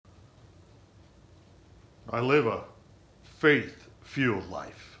I live a faith-fueled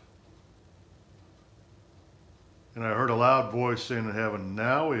life. And I heard a loud voice saying in heaven,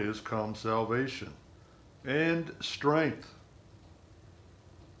 now is come salvation and strength.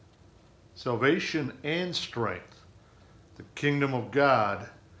 Salvation and strength. The kingdom of God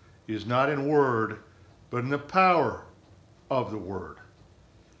is not in word, but in the power of the word.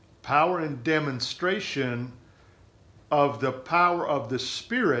 Power and demonstration of the power of the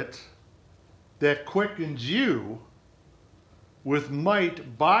Spirit that quickens you with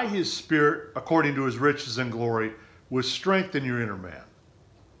might by his Spirit according to his riches and glory, with strength in your inner man.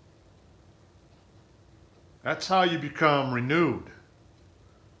 That's how you become renewed,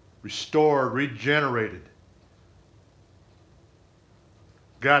 restored, regenerated.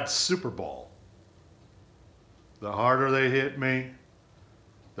 God's Super Bowl. The harder they hit me,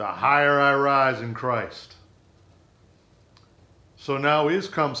 the higher I rise in Christ. So now is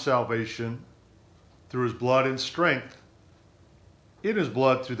come salvation through his blood and strength in his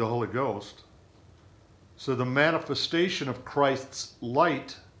blood through the Holy Ghost. So the manifestation of Christ's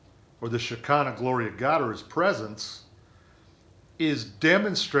light, or the Shekinah glory of God, or his presence, is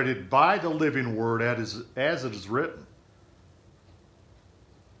demonstrated by the living word as it is written.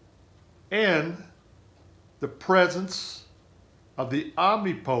 And the presence of the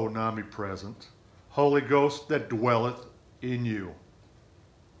omnipotent, omnipresent Holy Ghost that dwelleth in you.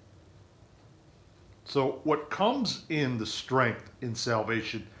 So what comes in the strength in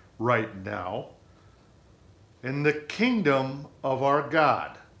salvation right now, in the kingdom of our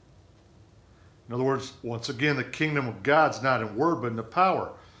God. In other words, once again, the kingdom of God's not in word, but in the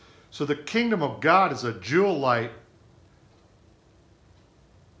power. So the kingdom of God is a jewel light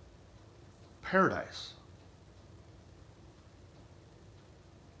paradise.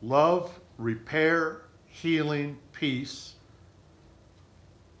 Love, repair, healing, peace,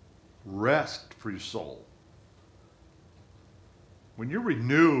 rest for your soul. When you're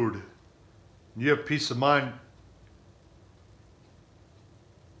renewed, you have peace of mind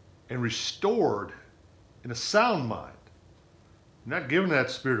and restored in a sound mind. You're not given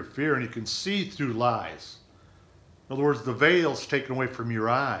that spirit of fear, and you can see through lies. In other words, the veil's taken away from your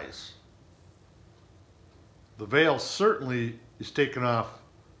eyes. The veil certainly is taken off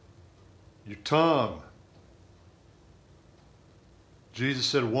your tongue. Jesus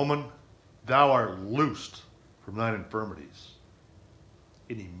said, woman, thou art loosed from thine infirmities.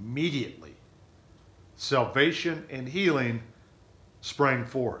 And immediately, salvation and healing sprang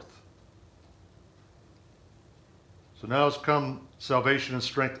forth. So now has come salvation and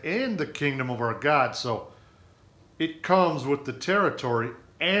strength and the kingdom of our God. So it comes with the territory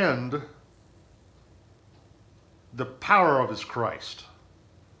and the power of his Christ.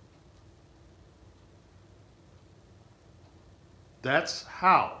 That's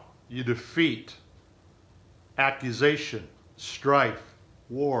how you defeat accusation, strife,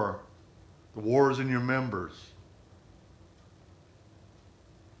 war, the wars in your members.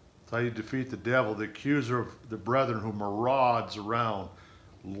 That's how you defeat the devil, the accuser of the brethren who marauds around,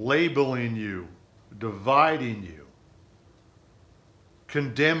 labeling you, dividing you,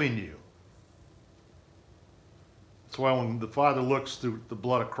 condemning you. That's why when the Father looks through the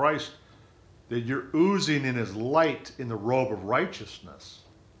blood of Christ, that you're oozing in his light in the robe of righteousness.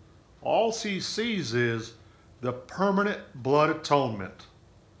 All he sees is the permanent blood atonement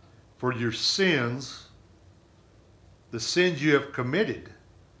for your sins, the sins you have committed,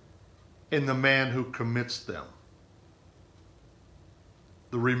 in the man who commits them.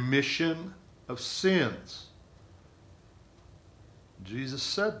 The remission of sins. Jesus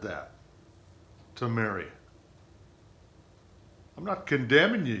said that to Mary. I'm not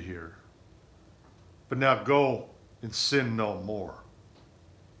condemning you here, but now go and sin no more.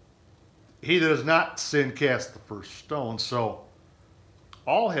 He that has not sinned cast the first stone. So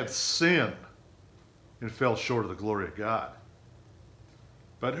all have sinned and fell short of the glory of God.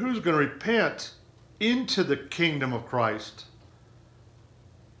 But who's going to repent into the kingdom of Christ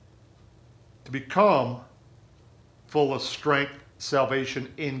to become full of strength,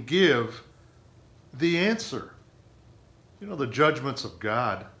 salvation, and give the answer? You know, the judgments of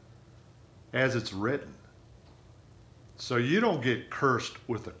God as it's written. So you don't get cursed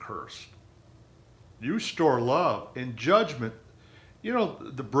with a curse. You store love and judgment. You know,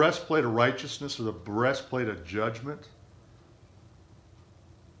 the breastplate of righteousness or the breastplate of judgment.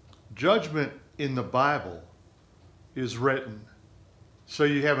 Judgment in the Bible is written so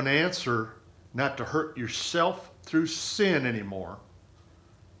you have an answer not to hurt yourself through sin anymore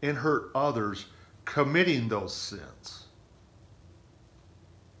and hurt others committing those sins.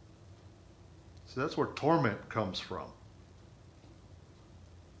 So that's where torment comes from.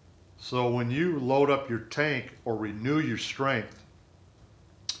 So when you load up your tank or renew your strength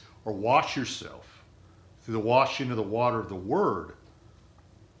or wash yourself through the washing of the water of the Word,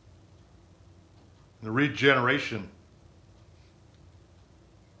 the regeneration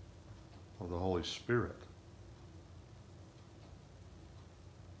of the Holy Spirit,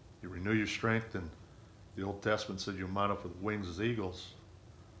 you renew your strength, and the Old Testament said you mount up with wings as eagles.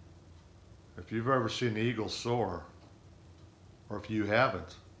 If you've ever seen eagles soar, or if you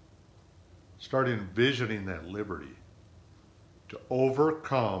haven't, start envisioning that liberty to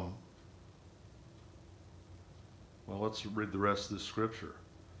overcome. Well, let's read the rest of the scripture.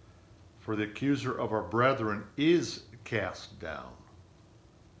 For the accuser of our brethren is cast down,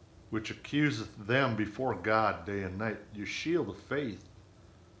 which accuseth them before God day and night. Your shield of faith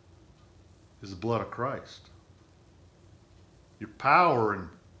is the blood of Christ. Your power in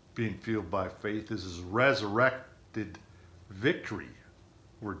being fueled by faith is his resurrected victory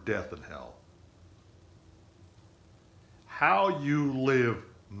over death and hell. How you live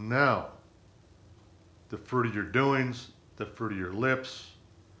now, the fruit of your doings, the fruit of your lips,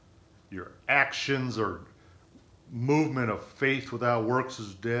 your actions or movement of faith without works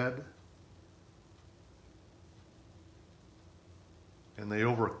is dead. And they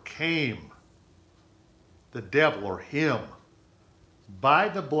overcame the devil or him by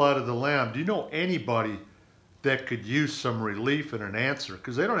the blood of the Lamb. Do you know anybody that could use some relief and an answer?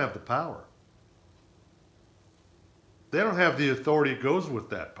 Because they don't have the power. They don't have the authority that goes with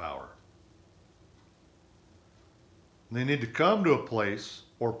that power. And they need to come to a place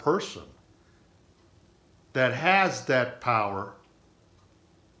or person that has that power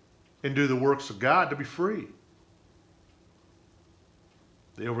and do the works of God to be free.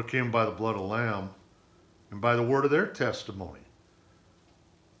 They overcame by the blood of the Lamb and by the word of their testimony.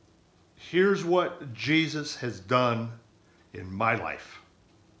 Here's what Jesus has done in my life.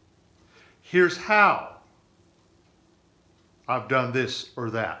 Here's how I've done this or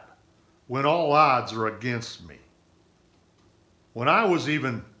that when all odds are against me. When I was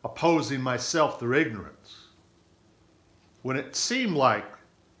even opposing myself through ignorance. When it seemed like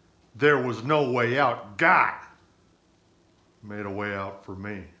there was no way out, God made a way out for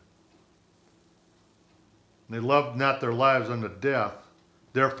me. They loved not their lives unto death.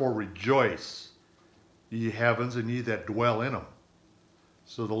 Therefore rejoice, ye heavens, and ye that dwell in them.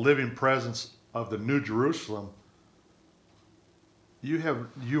 So the living presence of the New Jerusalem,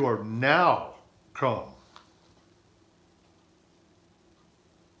 you are now come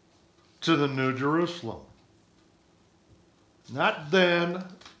to the New Jerusalem. Not then,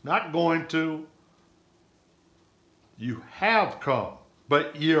 not going to. You have come,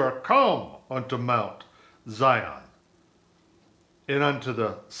 but ye are come unto Mount Zion, and unto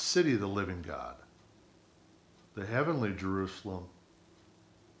the city of the living God, the heavenly Jerusalem,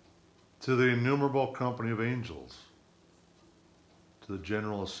 to the innumerable company of angels, to the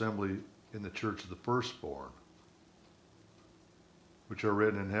general assembly in the church of the firstborn, which are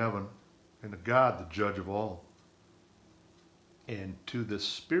written in heaven, and to God, the judge of all, and to the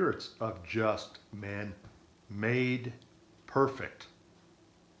spirits of just men made perfect.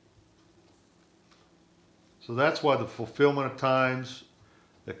 So that's why the fulfillment of times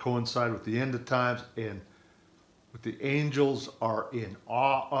that coincide with the end of times and what the angels are in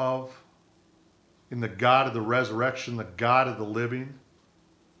awe of, in the God of the resurrection, the God of the living.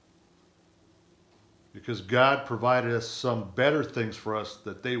 Because God provided us some better things for us,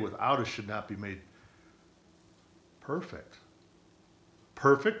 that they without us should not be made perfect.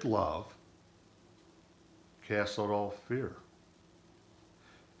 Perfect love casts out all fear.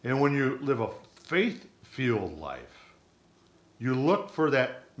 And when you live a faith-fueled life, you look for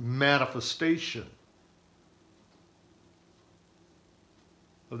that manifestation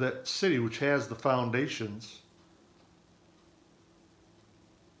of that city which has the foundations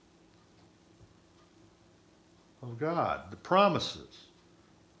of God, the promises.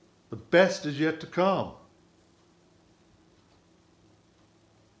 The best is yet to come.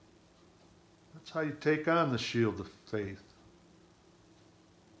 That's how you take on the shield of faith.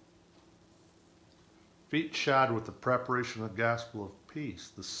 Feet shod with the preparation of the gospel of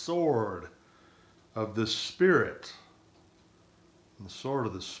peace, the sword of the Spirit. And the sword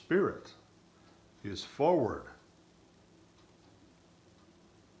of the Spirit is forward.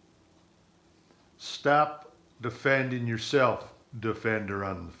 Stop defending yourself, defender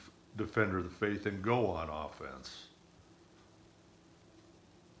of the faith, and go on offense.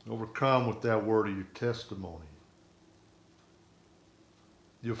 Overcome with that word of your testimony.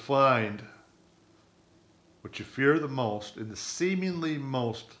 You'll find what you fear the most in the seemingly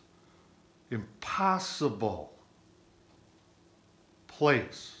most impossible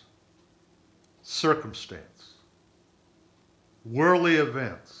place circumstance, worldly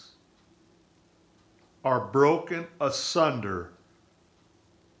events are broken asunder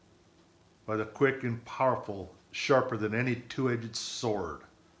by the quick and powerful, sharper than any two-edged sword,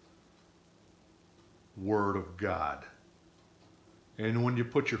 Word of God. And when you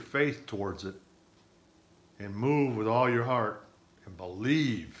put your faith towards it and move with all your heart and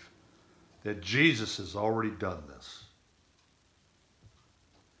believe that Jesus has already done this,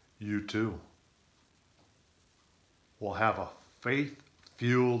 you too will have a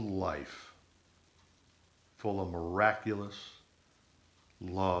faith-fueled life full of miraculous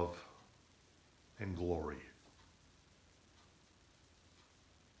love and glory.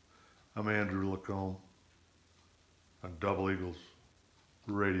 I'm Andrew LaCombe on Double Eagles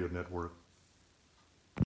Radio Network.